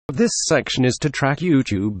This section is to track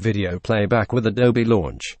YouTube video playback with Adobe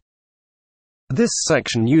Launch. This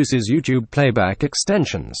section uses YouTube Playback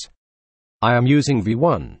extensions. I am using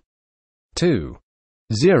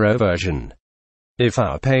v1.2.0 version. If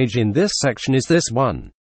our page in this section is this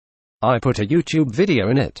one, I put a YouTube video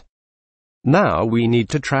in it. Now we need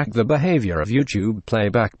to track the behavior of YouTube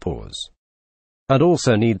playback pause, and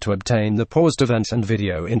also need to obtain the paused events and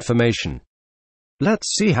video information.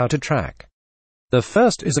 Let's see how to track. The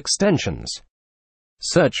first is extensions.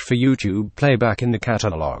 Search for YouTube Playback in the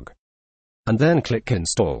catalog, and then click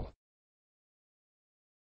Install.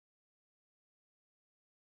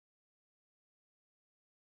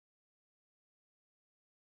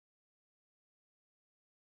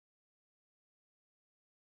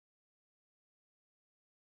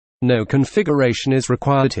 No configuration is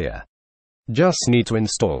required here. Just need to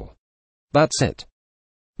install. That's it.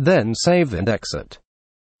 Then save and exit.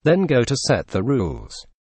 Then go to Set the Rules.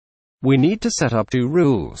 We need to set up 2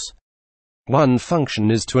 rules. One function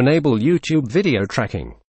is to enable YouTube video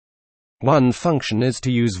tracking. One function is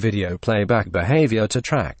to use video playback behavior to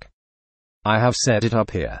track. I have set it up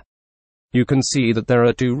here. You can see that there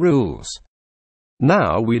are 2 rules.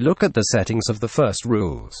 Now we look at the settings of the first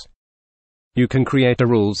rules. You can create a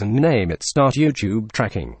rules and name it Start YouTube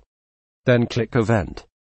Tracking. Then click Event.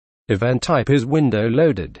 Event type is window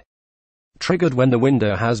loaded. Triggered when the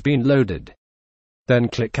window has been loaded. Then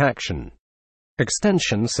click Action.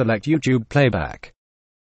 Extension, select YouTube Playback.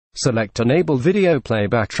 Select Enable Video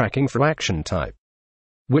Playback Tracking for action type,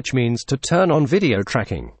 which means to turn on video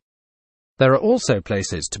tracking. There are also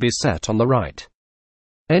places to be set on the right.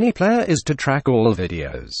 Any player is to track all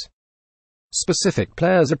videos. Specific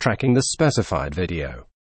players are tracking the specified video.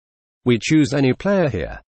 We choose any player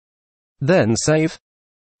here. Then save.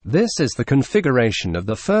 This is the configuration of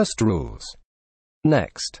the first rules.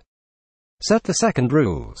 Next, set the second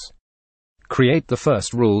rules. Create the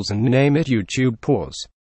first rules and name it YouTube Pause.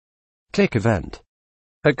 Click Event.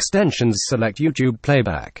 Extensions, select YouTube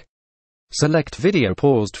Playback. Select Video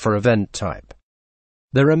Paused for event type.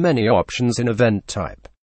 There are many options in event type,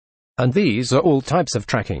 and these are all types of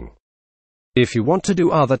tracking. If you want to do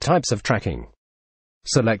other types of tracking,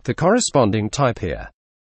 select the corresponding type here.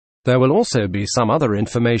 There will also be some other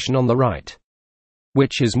information on the right,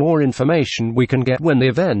 which is more information we can get when the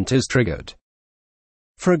event is triggered.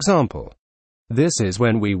 For example, this is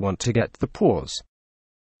when we want to get the pause.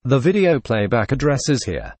 The video playback address is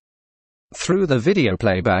here. Through the video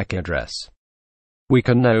playback address, we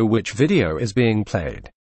can know which video is being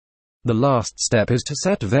played. The last step is to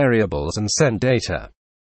set variables and send data.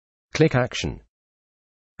 Click Action.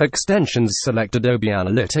 Extensions, select Adobe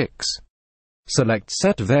Analytics. Select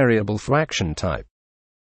Set Variable for action type.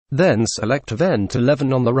 Then select Event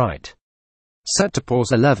 11 on the right. Set to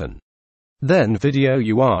Pause 11. Then Video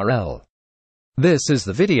URL. This is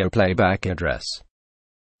the video playback address.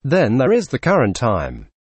 Then there is the current time,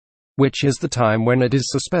 which is the time when it is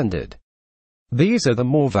suspended. These are the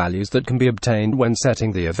more values that can be obtained when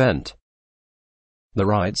setting the event. The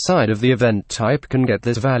right side of the event type can get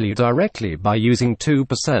this value directly by using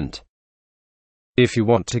 2%. If you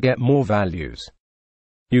want to get more values,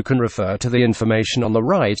 you can refer to the information on the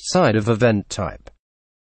right side of event type.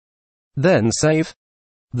 Then save.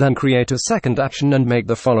 Then create a second action and make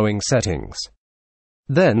the following settings.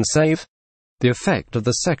 Then save. The effect of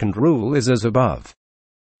the second rule is as above.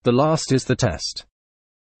 The last is the test.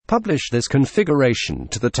 Publish this configuration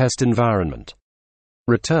to the test environment.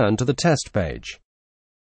 Return to the test page.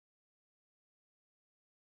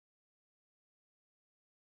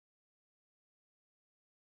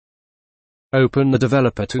 Open the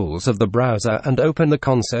developer tools of the browser and open the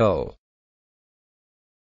console.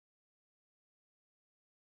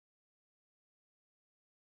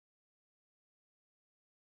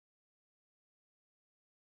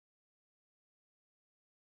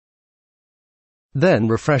 Then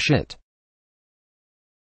refresh it.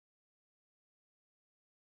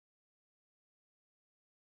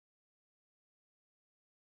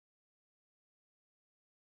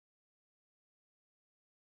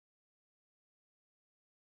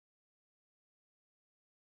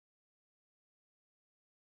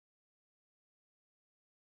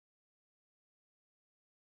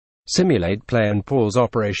 Simulate play and pause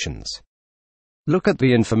operations. Look at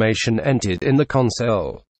the information entered in the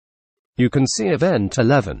console. You can see Event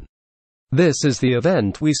 11. This is the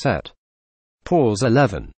event we set. Pause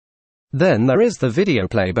 11. Then there is the video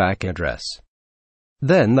playback address.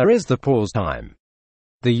 Then there is the pause time.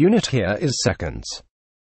 The unit here is seconds.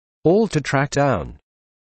 All to track down.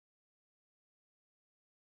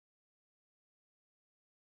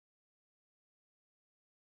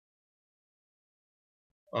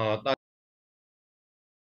 大